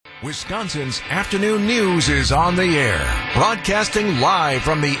Wisconsin's afternoon news is on the air, broadcasting live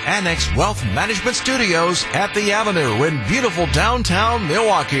from the Annex Wealth Management Studios at the Avenue in beautiful downtown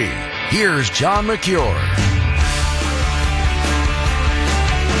Milwaukee. Here's John McCure.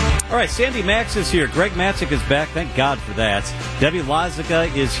 All right, Sandy Max is here. Greg Matzik is back. Thank God for that. Debbie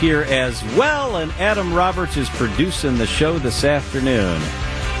Lozica is here as well, and Adam Roberts is producing the show this afternoon.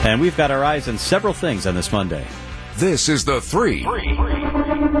 And we've got our eyes on several things on this Monday. This is the 3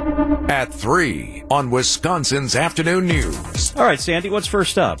 at 3 on Wisconsin's afternoon news. All right, Sandy, what's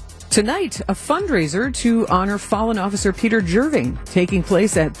first up? Tonight, a fundraiser to honor fallen officer Peter Jerving taking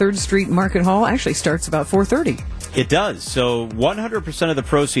place at 3rd Street Market Hall. Actually starts about 4:30. It does. So 100% of the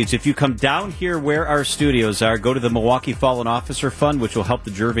proceeds, if you come down here where our studios are, go to the Milwaukee Fallen Officer Fund, which will help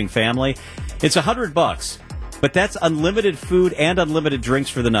the Jerving family. It's $100. But that's unlimited food and unlimited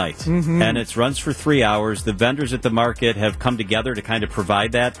drinks for the night. Mm-hmm. And it runs for 3 hours. The vendors at the market have come together to kind of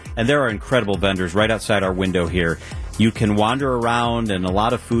provide that. And there are incredible vendors right outside our window here. You can wander around, and a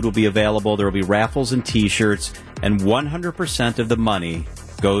lot of food will be available. There will be raffles and T-shirts. And 100% of the money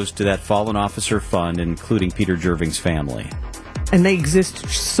goes to that Fallen Officer Fund, including Peter Jerving's family. And they exist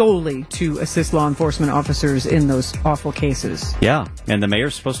solely to assist law enforcement officers in those awful cases. Yeah, and the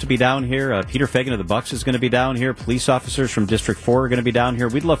mayor's supposed to be down here. Peter Fagan of the Bucks is going to be down here. Police officers from District 4 are going to be down here.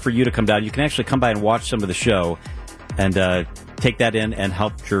 We'd love for you to come down. You can actually come by and watch some of the show and take that in and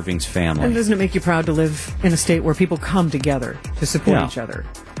help Jerving's family. And doesn't it make you proud to live in a state where people come together to support each other?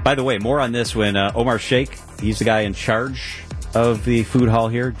 By the way, more on this when Omar Shaikh, he's the guy in charge of the food hall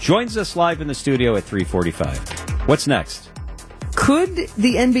here, joins us live in the studio at 3:45. What's next? Could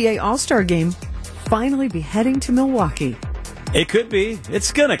the NBA All-Star Game finally be heading to Milwaukee? It could be.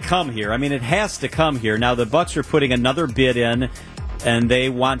 It's going to come here. I mean, it has to come here. Now, the Bucks are putting another bid in, and they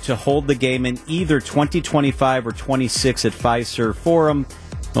want to hold the game in either 2025 or 26 at Fiserv Forum.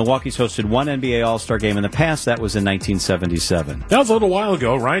 Milwaukee's hosted one NBA All-Star game in the past. That was in 1977. That was a little while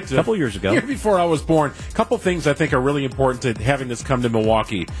ago, right? A couple years ago. Year before I was born. A couple things I think are really important to having this come to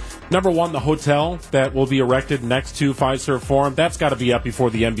Milwaukee. Number one, the hotel that will be erected next to Fiserv Forum. That's got to be up before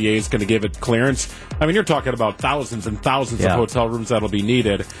the NBA is going to give it clearance. I mean, you're talking about thousands and thousands of hotel rooms that'll be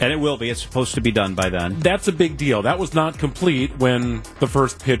needed. And it will be. It's supposed to be done by then. That's a big deal. That was not complete when the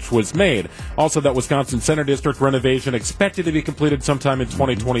first pitch was made. Also, that Wisconsin Center District renovation expected to be completed sometime in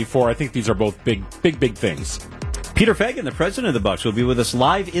 2024. I think these are both big things. Peter Fagan, the president of the Bucks, will be with us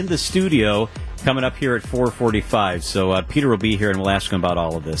live in the studio coming up here at 4:45. So Peter will be here, and we'll ask him about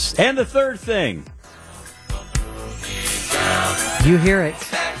all of this. And the third thing. You hear it.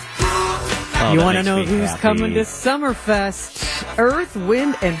 Oh, you want to know me who's happy. coming to Summerfest? Earth,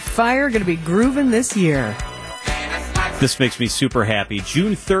 Wind, and Fire going to be grooving this year. This makes me super happy.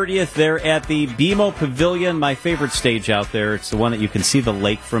 June 30th, they're at the BMO Pavilion, my favorite stage out there. It's the one that you can see the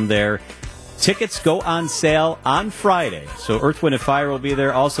lake from there. Tickets go on sale on Friday. So Earth, Wind, and Fire will be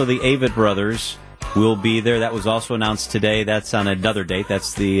there. Also, the Avett Brothers will be there. That was also announced today. That's on another date.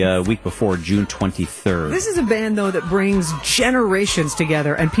 That's the week before, June 23rd. This is a band, though, that brings generations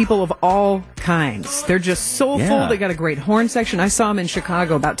together and people of all kinds. They're just soulful. Yeah. They got a great horn section. I saw them in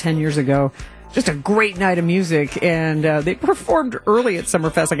Chicago about 10 years ago. Just a great night of music, and they performed early at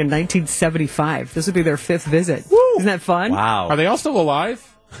Summerfest, like in 1975. This would be their 5th visit. Woo! Isn't that fun? Wow. Are they all still alive?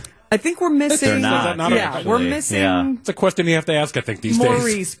 I think we're missing. They're not, yeah, we're missing. Yeah. It's a question you have to ask, I think, these days.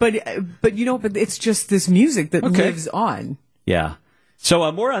 Maurice, but it's just this music that lives on. Yeah. So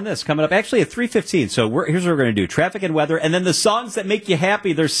more on this coming up. Actually, at 3:15. So here's what we're going to do: traffic and weather, and then the songs that make you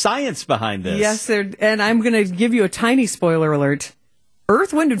happy. There's science behind this. Yes, and I'm going to give you a tiny spoiler alert.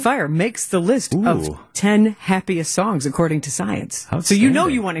 Earth, Wind, and Fire makes the list of 10 happiest songs according to science. So you know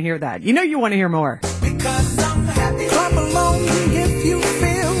you want to hear that. You know you want to hear more. Because I'm happy. Clap along if you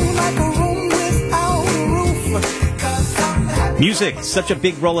feel like a room without a roof. Because I'm happy. Music, such a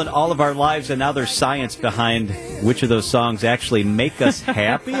big role in all of our lives, and now there's science behind which of those songs actually make us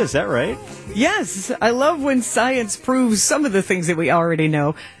happy. Is that right? Yes, I love when science proves some of the things that we already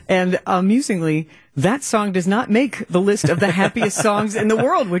know. And amusingly, that song does not make the list of the happiest songs in the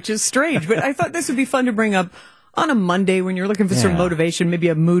world, which is strange. But I thought this would be fun to bring up on a Monday when you're looking for some motivation, maybe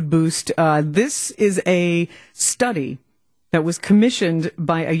a mood boost. This is a study that was commissioned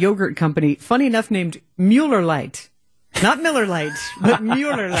by a yogurt company, funny enough, named Mueller Lite. Not Miller Lite, but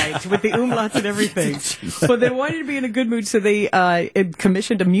Mueller Lite, with the umlauts and everything. But they wanted to be in a good mood, so they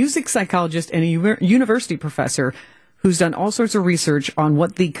commissioned a music psychologist and a university professor who's done all sorts of research on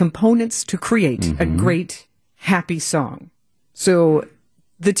what the components to create a great, happy song. So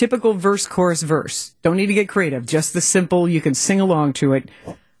the typical verse, chorus, verse. Don't need to get creative, just the simple, you can sing along to it.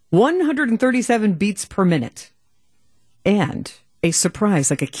 137 beats per minute. And a surprise,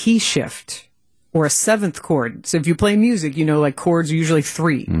 like a key shift or a seventh chord. So if you play music, you know, like chords are usually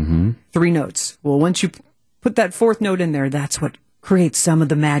three notes. Well, once you put that fourth note in there, that's what creates some of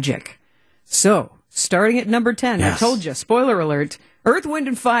the magic. So, starting at number 10, I told you, spoiler alert, Earth, Wind,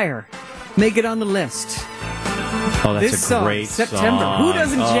 and Fire make it on the list. Oh, that's This a song, great September. song. Who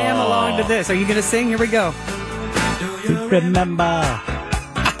doesn't jam along to this? Are you going to sing? Here we go. Remember.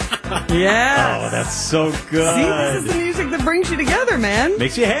 Yes. Oh, that's so good. See, this is the music that brings you together, man.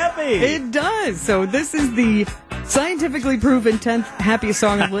 Makes you happy. It does. So this is the scientifically proven 10th happiest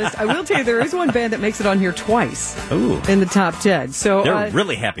song on the list. I will tell you, there is one band that makes it on here twice in the top 10. So They're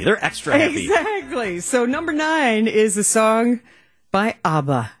really happy. They're extra happy. Exactly. So number 9 is a song by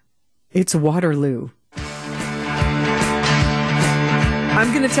ABBA. It's Waterloo.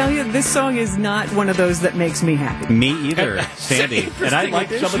 I'm going to tell you, this song is not one of those that makes me happy. Me either, Sandy. And I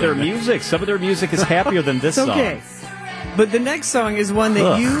like some of their music. Some of their music is happier than this Okay. song. But the next song is one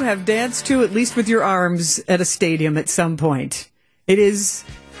that you have danced to, at least with your arms, at a stadium at some point. It is...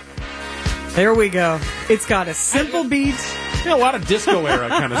 There we go. It's got a simple beat. A lot of disco era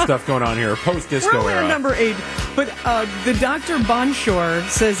kind of stuff going on here, post-disco We're only era. on number 8. But the Dr. Bonshore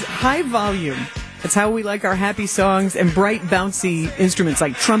says high volume. That's how we like our happy songs, and bright, bouncy instruments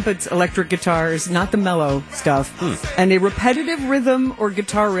like trumpets, electric guitars, not the mellow stuff, and a repetitive rhythm or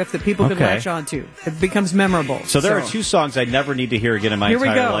guitar riff that people can latch onto. It becomes memorable. So there are two songs I never need to hear again in my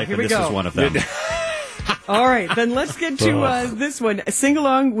entire life, and this is one of them. All right, then let's get to this one. Sing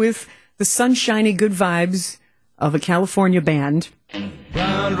along with the sunshiny good vibes of a California band.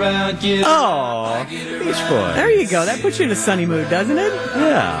 Oh, Beach Boys. There you go. That puts you in a sunny mood, doesn't it?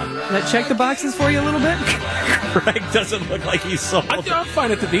 Yeah. That check the boxes for you a little bit? Greg doesn't look like he's sold. I'm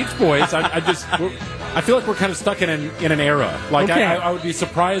fine at the Beach Boys. I feel like we're kind of stuck in an era. Like Okay. I would be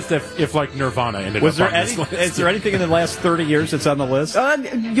surprised if like Nirvana ended Was up there on this list. is there anything in the last 30 years that's on the list?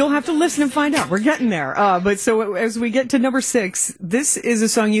 You'll have to listen and find out. We're getting there. But so as we get to number 6, this is a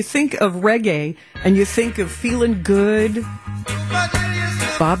song you think of reggae and you think of feeling good.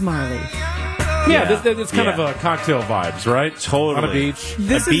 Bob Marley. Yeah, it's kind of a cocktail vibes, right? Totally. On a beach.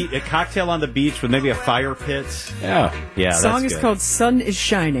 A cocktail on the beach with maybe a fire pit. Yeah. Yeah, Song that's is good. called Sun is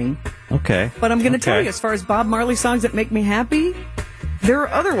Shining. Okay. But I'm going to tell you, as far as Bob Marley songs that make me happy, there are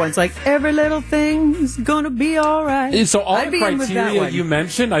other ones like Every Little Thing's Gonna Be Alright. So all I'd the be in with that criteria one. you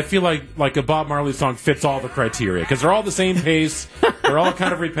mentioned, I feel like a Bob Marley song fits all the criteria because they're all the same pace. They're all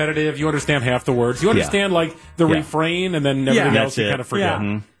kind of repetitive. You understand half the words. You understand like the refrain, and then everything else you kind of forget.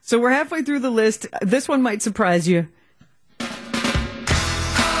 Yeah. So we're halfway through the list. This one might surprise you.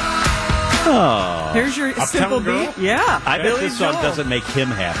 Oh. Here's your Uptown simple Girl? beat. Yeah. I bet Billy this song Joel. doesn't make him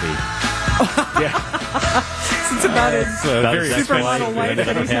happy. It's about his Very supermodel wife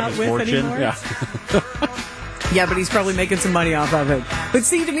that he's not with anymore. Yeah, but he's probably making some money off of it. But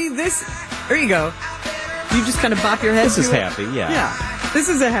see, to me, there you go. You just kind of bop your head This to is it. happy, yeah. Yeah. This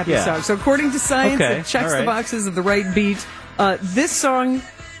is a happy song. So according to science, Okay, it checks all the right. boxes of the right beat. This song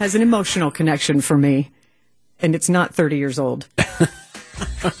has an emotional connection for me, and it's not 30 years old.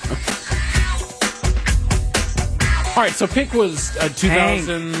 All right, so Pink was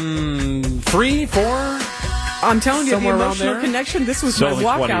 2003, 4? I'm telling you, the Somewhere around emotional there? connection, this was So my only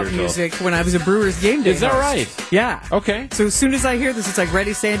 20 walkout years music when I was a Brewers game day Is that host. right? Yeah. Okay. So as soon as I hear this, it's like,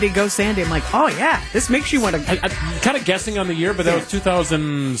 ready, Sandy, go, Sandy. I'm like, oh, yeah, this makes you want to... I'm kind of guessing on the year, but that was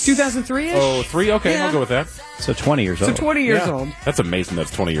 2003-ish? Oh, 3? Okay, Yeah. I'll go with that. So 20 years So old. 20 years Yeah. old. That's amazing that's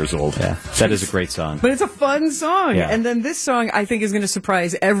 20 years old. Yeah, that is a great song. But it's a fun song. Yeah. And then this song, I think, is going to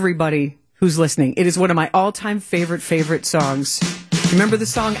surprise everybody who's listening. It is one of my all-time favorite songs. Remember the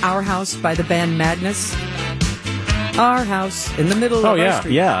song Our House by the band Madness? Our house in the middle of our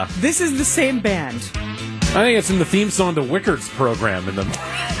street. Yeah. This is the same band. I think it's in the theme song to Wicker's program in the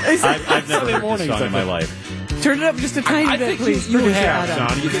I've never heard this mornings, song in my I life. Turn it up just a tiny I bit, think please. you Producer have, Adam.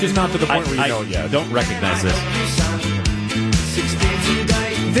 John. It's just not to the point where you know it yet. Don't recognize this.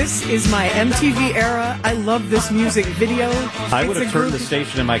 This is my MTV era. I love this music video. I It's would a have turned group- the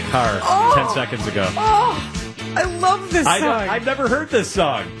station in my car 10 seconds ago. Oh, I love this song. I've never heard this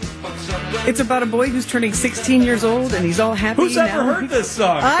song. It's about a boy who's turning 16 years old, and he's all happy Who's now. ever heard this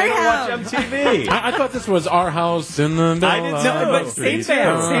song? I They don't have. watch MTV. I thought this was Our House in the middle I didn't of know, No, the but Street. same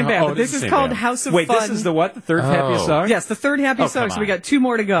band. Oh, But this it's the is same called band. House of Wait, Fun. this is the what? The third happiest song? Yes, the third happy Oh, song. come So we on. got 2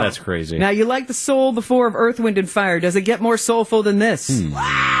 more to go. That's crazy. Now, you like the soul before of Earth, Wind, and Fire. Does it get more soulful than this?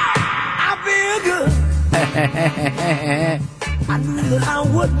 I feel good. I knew that I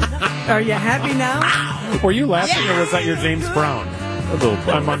would. Are you happy now? Were you laughing or was that your James Brown? A little bit.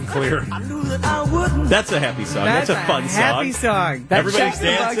 I'm unclear. I knew that I wouldn't. That's a happy song. That's a fun happy song. That Everybody's checks the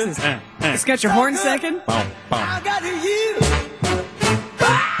dancing. boxes. Let's get your horn second. Boom, boom. I got you.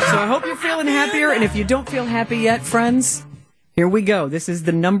 So I hope you're feeling happier. And if you don't feel happy yet, friends, here we go. This is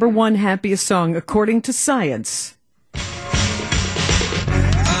the number one happiest song according to science.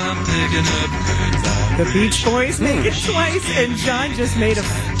 The Beach Boys make it twice, and John just made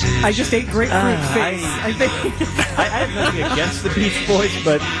I just ate grapefruit face. I think. I have nothing against the Beach Boys,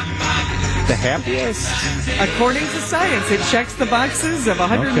 but the happiest? According to science, it checks the boxes of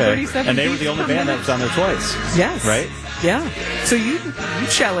 137 Okay. And they were the only band that was on there twice. Yes. Right? Yeah. So you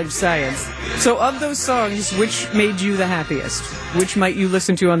challenge science. So of those songs, which made you the happiest? Which might you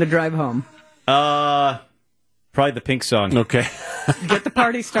listen to on the drive home? Probably the Pink song. Okay. Get the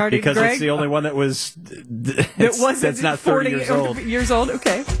party started, Because Greg. it's the only one that was... That's not 30 years old. Years old?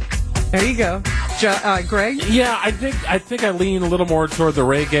 Okay. There you go. Greg? Yeah, I think I lean a little more toward the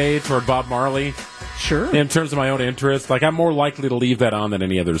reggae, toward Bob Marley. Sure. In terms of my own interest, like I'm more likely to leave that on than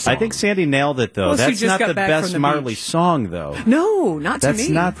any other song. I think Sandy nailed it, though. Well, she That's just not got the back best from the Marley beach. song, though. No, not to me. That's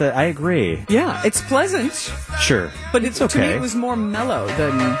not the... I agree. Yeah, it's pleasant, Sure. but it's okay. to me it was more mellow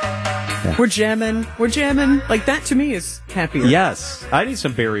than we're jamming. Like that to me is happier. Yes. I need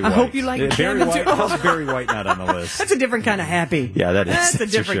some Barry White. I hope you like Barry jamming White. too. How's Barry White not on the list? That's a different kind of happy. Yeah, that is. That's a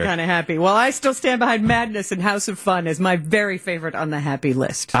That's for different sure. kind of happy. Well, I still stand behind Madness and House of Fun as my very favorite on the happy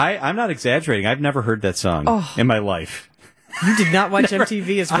list. I'm not exaggerating. I've never heard that song in my life. You did not watch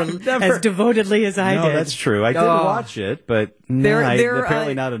MTV as devotedly as I No, did. that's true. I did Oh. watch it, but They're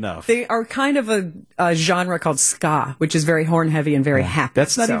apparently not enough. They are kind of a genre called ska, which is very horn heavy and very happy.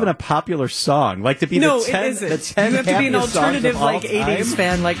 That's not so. even a popular song. Like to be No, the 10, it isn't. the 10 You have to be an happiest songs alternative of all like 80s time?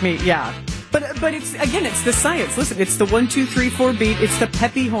 fan like me. Yeah. But it's the science. Listen, it's the 1, 2, 3, 4 beat. It's the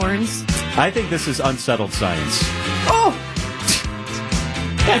peppy horns. I think this is unsettled science. Oh!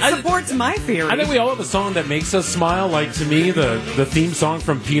 It supports my theory. I think we all have a song that makes us smile. Like to me, the theme song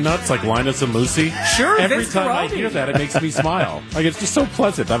from Peanuts, like Linus and Lucy. Sure, Every Vince time I Guaraldi. hear that, it makes me smile. Like it's just so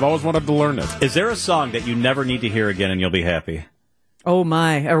pleasant. I've always wanted to learn it. Is there a song that you never need to hear again and you'll be happy? Oh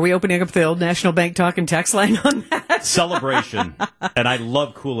my! Are we opening up the old National Bank talking text line on that? Celebration. And I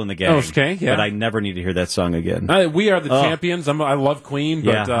love Kool and the Gang. Okay, yeah. But I never need to hear that song again. We are the champions. I love Queen,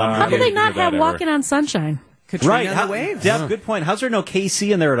 but Yeah. How do they not have Walking? Walking on Sunshine? Katrina Right. and the Waves. Deb, good point. How's there no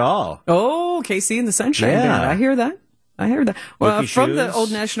KC in there at all? Oh, KC and the Sunshine Yeah. Band. I hear that. Well, Wookie from the Shoes. old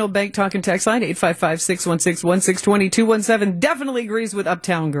National Bank talking text line, 855-616-1620, 217, definitely agrees with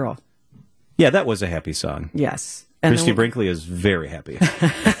Uptown Girl. Yeah, that was a happy song. Yes. And Christy then- Brinkley is very happy.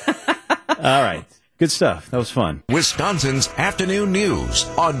 All right. Good stuff. That was fun. Wisconsin's afternoon news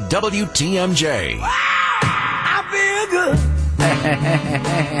on WTMJ. I feel good.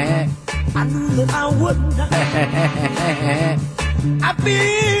 I knew that I wouldn't. I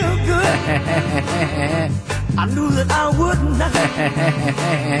feel good. I knew that I wouldn't.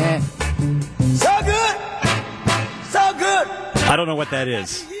 So good. So good. I don't know what that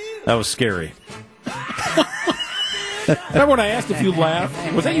is. That was scary. Remember when I asked if you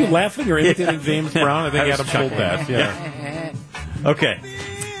laughed? Was that you laughing or imitating James Brown? I think I was Adam pulled chuckling. that. Yeah. Okay.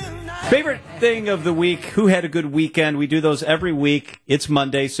 Favorite thing of the week. Who had a good weekend? We do those every week. It's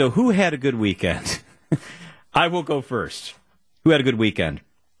Monday, so who had a good weekend? I will go first. Who had a good weekend?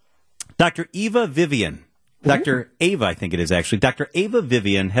 Dr. Eva Vivian. Dr. Ava, I think it is actually. Dr. Ava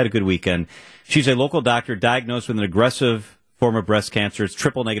Vivian had a good weekend. She's a local doctor diagnosed with an aggressive form of breast cancer. It's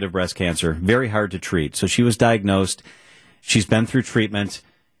triple negative breast cancer. Very hard to treat. So she was diagnosed. She's been through treatment.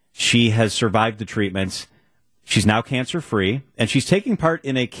 She has survived the treatment. She's now cancer-free, and she's taking part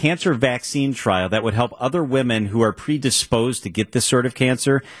in a cancer vaccine trial that would help other women who are predisposed to get this sort of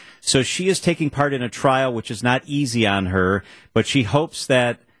cancer. So she is taking part in a trial which is not easy on her, but she hopes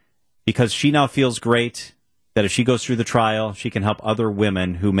that because she now feels great, that if she goes through the trial, she can help other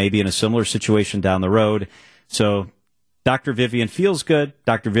women who may be in a similar situation down the road. So Dr. Vivian feels good.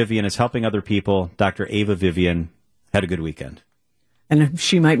 Dr. Vivian is helping other people. Dr. Ava Vivian had a good weekend. And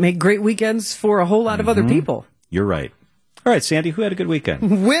she might make great weekends for a whole lot of other people. You're right. All right, Sandy, who had a good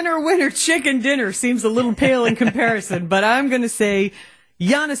weekend? Winner, chicken dinner seems a little pale in comparison, but I'm going to say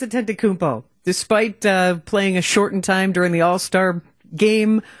Giannis Antetokounmpo. Despite playing a shortened time during the All-Star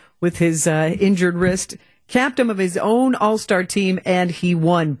game with his injured wrist, captain of his own All-Star team, and he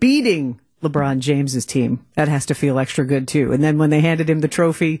won, beating LeBron James's team. That has to feel extra good, too. And then when they handed him the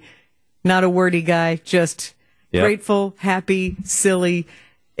trophy, not a wordy guy, just grateful, happy, silly,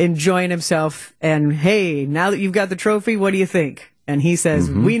 enjoying himself. And, hey, now that you've got the trophy, what do you think? And he says,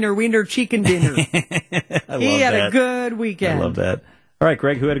 wiener, chicken dinner. He had a good weekend. I love that. All right,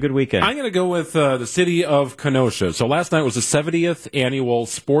 Greg, who had a good weekend? I'm going to go with the city of Kenosha. So last night was the 70th annual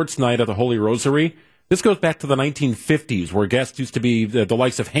sports night of the Holy Rosary. This goes back to the 1950s, where guests used to be the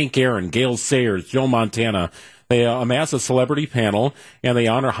likes of Hank Aaron, Gale Sayers, Joe Montana. They amass a celebrity panel, and they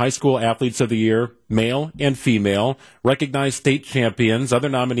honor high school athletes of the year, male and female, recognize state champions, other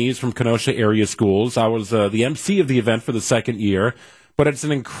nominees from Kenosha area schools. I was the MC of the event for the second year, but it's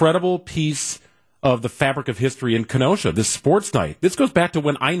an incredible piece of the fabric of history in Kenosha, this sports night. This goes back to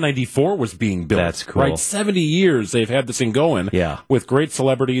when I-94 was being built. That's cool. Right, 70 years they've had this thing going with great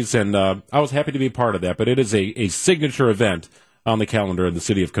celebrities, and I was happy to be a part of that, but it is a signature event on the calendar in the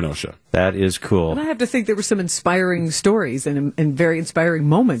city of Kenosha. That is cool. And I have to think there were some inspiring stories and very inspiring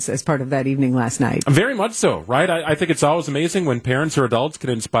moments as part of that evening last night. Very much so, right? I think it's always amazing when parents or adults can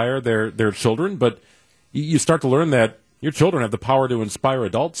inspire their children, but you start to learn that your children have the power to inspire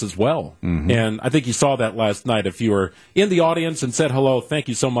adults as well. Mm-hmm. And I think you saw that last night. If you were in the audience and said hello, thank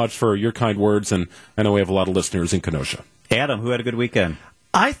you so much for your kind words. And I know we have a lot of listeners in Kenosha. Adam, who had a good weekend?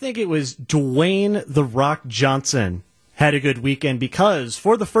 I think it was Dwayne "The Rock" Johnson had a good weekend because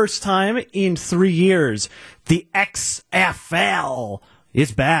for the first time in 3 years, the XFL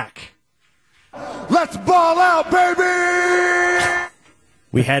is back. Let's ball out, baby!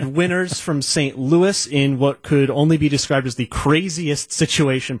 We had winners from St. Louis in what could only be described as the craziest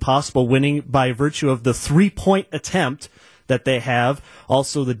situation possible, winning by virtue of the 3-point attempt that they have.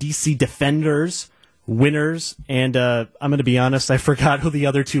 Also, the DC Defenders, winners, and I'm going to be honest, I forgot who the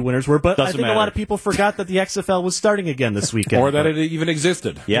other two winners were, but I think a lot of people forgot that the XFL was starting again this weekend. Or that it even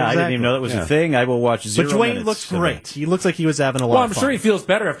existed. Yeah, exactly. I didn't even know that was a thing. I will watch 0 But Dwayne minutes looked great. He looks like he was having a lot of fun. Well, I'm sure he feels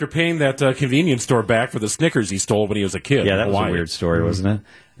better after paying that convenience store back for the Snickers he stole when he was a kid. Yeah, that was a weird story, wasn't it?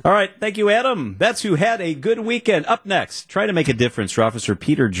 All right, thank you, Adam. That's who had a good weekend. Up next, try to make a difference for Officer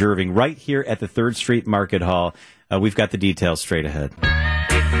Peter Jerving right here at the 3rd Street Market Hall. We've got the details straight ahead.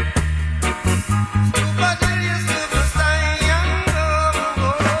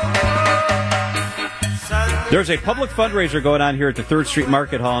 There's a public fundraiser going on here at the 3rd Street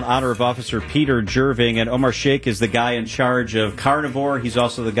Market Hall in honor of Officer Peter Jerving, and Omar Shaikh is the guy in charge of Carnivore. He's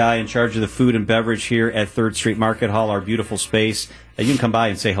also the guy in charge of the food and beverage here at 3rd Street Market Hall, our beautiful space. You can come by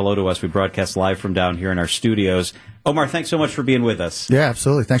and say hello to us. We broadcast live from down here in our studios. Omar, thanks so much for being with us. Yeah,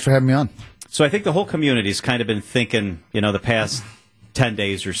 absolutely. Thanks for having me on. So I think the whole community's kind of been thinking, the past 10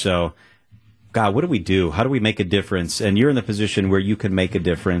 days or so, God, what do we do? How do we make a difference? And you're in the position where you can make a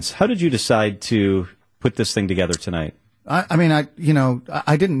difference. How did you decide to put this thing together tonight? I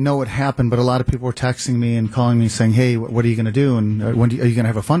didn't know what happened, but a lot of people were texting me and calling me saying, "Hey, what are you going to do? And are you going to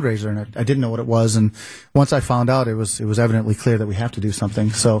have a fundraiser?" And I didn't know what it was. And once I found out, it was evidently clear that we have to do something.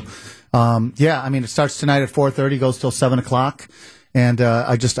 So, it starts tonight at 4:30, goes till 7:00. And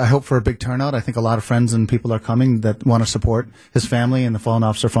I hope for a big turnout. I think a lot of friends and people are coming that want to support his family and the Fallen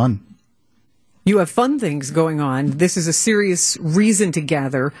Officer Fund. You have fun things going on. This is a serious reason to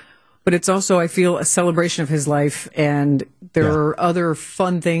gather. But it's also, I feel, a celebration of his life, and there are other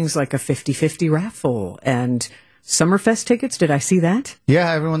fun things like a 50-50 raffle and Summerfest tickets. Did I see that? Yeah,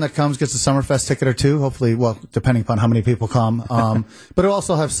 everyone that comes gets a Summerfest ticket or two, hopefully, well, depending upon how many people come. But it'll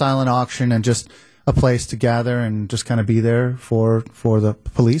also have silent auction and just a place to gather and just kind of be there for the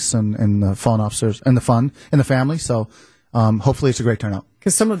police and the fallen officers and the fund and the family. So hopefully it's a great turnout.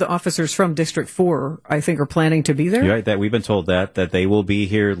 Because some of the officers from District 4, I think, are planning to be there. You're right. That we've been told that they will be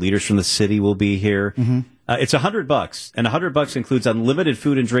here. Leaders from the city will be here. Mm-hmm. It's $100, and $100 includes unlimited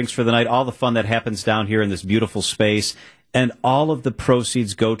food and drinks for the night. All the fun that happens down here in this beautiful space, and all of the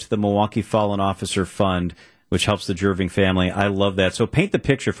proceeds go to the Milwaukee Fallen Officer Fund, which helps the Jerving family. I love that. So paint the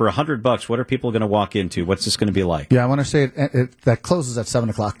picture for $100. What are people going to walk into? What's this going to be like? Yeah, I want to say that closes at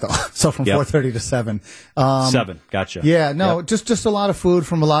 7:00 though. So from 4:30 to 7. 7. Gotcha. Yeah, no, just a lot of food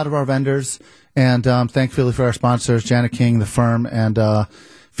from a lot of our vendors, and thankfully for our sponsors, Janet King, the firm, and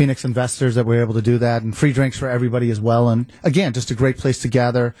Phoenix Investors that we're able to do that, and free drinks for everybody as well. And again, just a great place to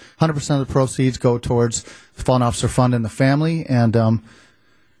gather. 100% of the proceeds go towards the Fallen Officer Fund and the family. And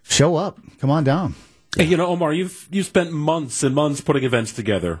show up, come on down. Hey, Omar, you've spent months and months putting events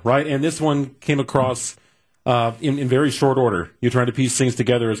together, right? And this one came across in very short order. You're trying to piece things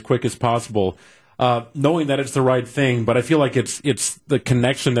together as quick as possible, knowing that it's the right thing. But I feel like it's the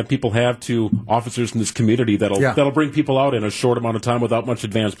connection that people have to officers in this community that'll bring people out in a short amount of time without much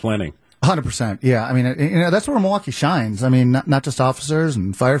advanced planning. 100%. Yeah. I mean, that's where Milwaukee shines. I mean, not just officers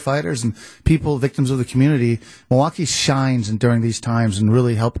and firefighters and people, victims of the community. Milwaukee shines during these times and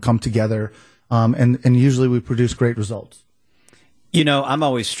really help come together. And usually we produce great results. I'm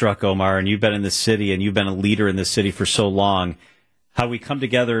always struck, Omar, and you've been in this city and you've been a leader in this city for so long, how we come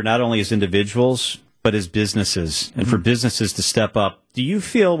together not only as individuals, but as businesses, and for businesses to step up. Do you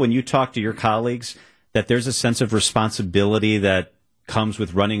feel when you talk to your colleagues that there's a sense of responsibility that comes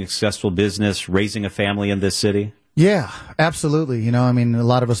with running a successful business, raising a family in this city? Yeah, absolutely. You know, I mean, a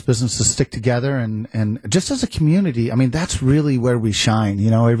lot of us businesses stick together and just as a community, I mean, that's really where we shine. You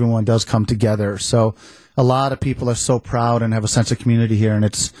know, everyone does come together. So a lot of people are so proud and have a sense of community here, and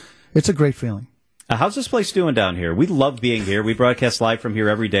it's a great feeling. How's this place doing down here? We love being here. We broadcast live from here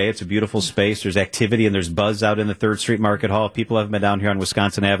every day. It's a beautiful space. There's activity and there's buzz out in the 3rd Street Market Hall. If people haven't been down here on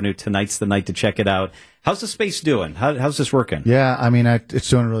Wisconsin Avenue, tonight's the night to check it out. How's the space doing? How's this working? Yeah, I mean, it's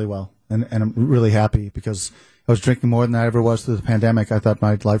doing really well, and I'm really happy because I was drinking more than I ever was through the pandemic. I thought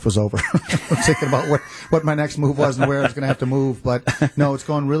my life was over. I was thinking about what my next move was and where I was going to have to move. But no, it's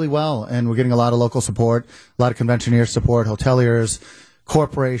going really well, and we're getting a lot of local support, a lot of conventioneer support, hoteliers,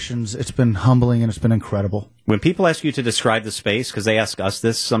 corporations. It's been humbling, and it's been incredible. When people ask you to describe the space, because they ask us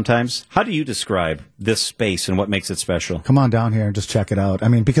this sometimes, how do you describe this space and what makes it special? Come on down here and just check it out. I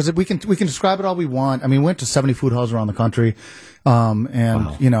mean, because we can describe it all we want. I mean, we went to 70 food halls around the country,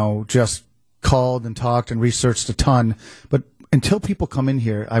 and you know, just called and talked and researched a ton. But until people come in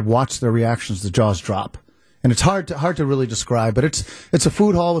here, I watch their reactions, the jaws drop. And it's hard to really describe, but it's a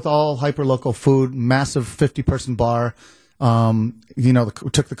food hall with all hyper local food, massive 50-person bar. You know,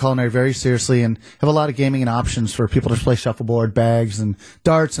 took the culinary very seriously and have a lot of gaming and options for people to play shuffleboard, bags, and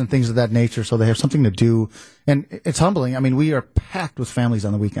darts and things of that nature. So they have something to do. And it's humbling. I mean, we are packed with families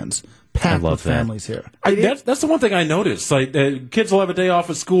on the weekends. Packed with families here. That's the one thing I noticed. Like, kids will have a day off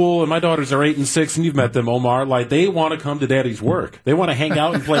of school, and my daughters are 8 and 6, and you've met them, Omar. Like, they want to come to Daddy's work. They want to hang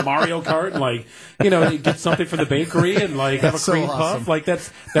out and play Mario Kart, and like, you know, get something from the bakery, and like have a cream puff. Like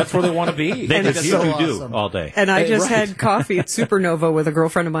that's where they want to be. That's what you do all day. And I just had coffee at Supernova with a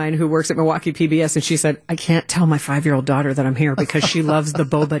girlfriend of mine who works at Milwaukee PBS, and she said, I can't tell my 5-year-old daughter that I'm here because she loves the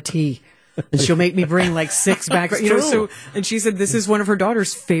boba tea. And she'll make me bring like 6 back. You know, so, and she said this is one of her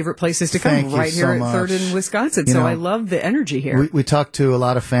daughter's favorite places to come, right here at 3rd in Wisconsin. So I love the energy here. We talk to a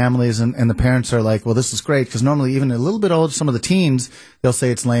lot of families, and the parents are like, well, this is great, because normally even a little bit old, some of the teens, they'll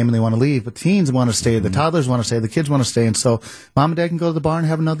say it's lame and they want to leave. But teens want to stay, the toddlers want to stay, the kids want to stay. And so mom and dad can go to the bar and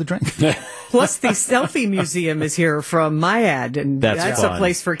have another drink. Plus, the selfie museum is here from Myad, and that's a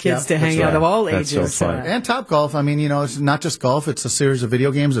place for kids to hang out of all ages. That's so fun. And Top Golf. I mean, you know, it's not just golf; it's a series of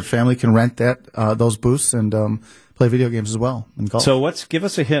video games that family can rent those booths and play video games as well and golf. So give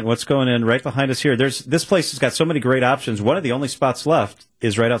us a hint. What's going in right behind us here? This place has got so many great options. One of the only spots left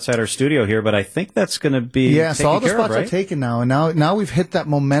is right outside our studio here, but I think that's going to be so all the spots right? are taken now, and now we've hit that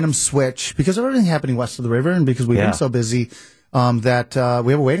momentum switch because of everything happening west of the river, and because we've been so busy. That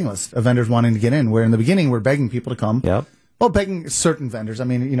we have a waiting list of vendors wanting to get in, where in the beginning we're begging people to come. Yep. Well, begging certain vendors. I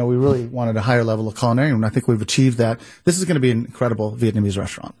mean, you know, we really wanted a higher level of culinary, and I think we've achieved that. This is going to be an incredible Vietnamese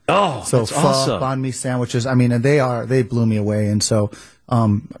restaurant. Oh, so that's awesome. Banh mi sandwiches. I mean, and they blew me away. And so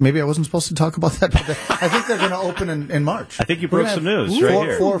maybe I wasn't supposed to talk about that, but I think they're going to open in March. I think you broke some news right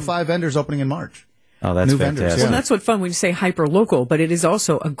here. 4 or 5 vendors opening in March. Oh, that's new fantastic. vendors. Well, that's what fun when you say hyper local, but it is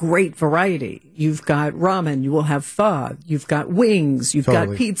also a great variety. You've got ramen, you will have pho, you've got wings, you've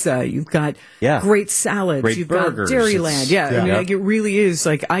got pizza, you've got great salads, great you've burgers. got Dairyland. I mean, like, it really is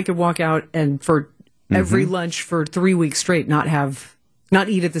like I could walk out and for every lunch for 3 weeks straight not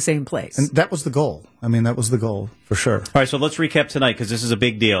eat at the same place. And that was the goal. I mean, that was the goal for sure. All right, so let's recap tonight because this is a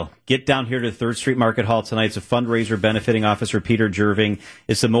big deal. Get down here to the 3rd Street Market Hall tonight. It's a fundraiser benefiting Officer Peter Jerving.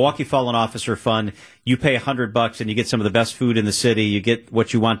 It's the Milwaukee Fallen Officer Fund. You pay $100 and you get some of the best food in the city. You get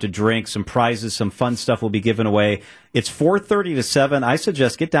what you want to drink, some prizes, some fun stuff will be given away. It's 4:30 to 7. I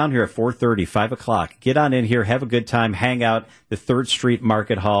suggest get down here at 4:30, 5 o'clock. Get on in here, have a good time, hang out. The 3rd Street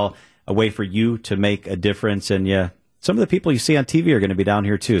Market Hall, a way for you to make a difference. And some of the people you see on TV are going to be down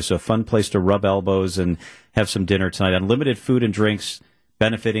here, too. So a fun place to rub elbows and have some dinner tonight. Unlimited food and drinks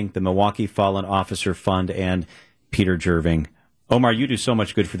benefiting the Milwaukee Fallen Officer Fund and Peter Jerving. Omar, you do so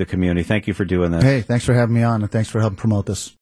much good for the community. Thank you for doing this. Hey, thanks for having me on, and thanks for helping promote this.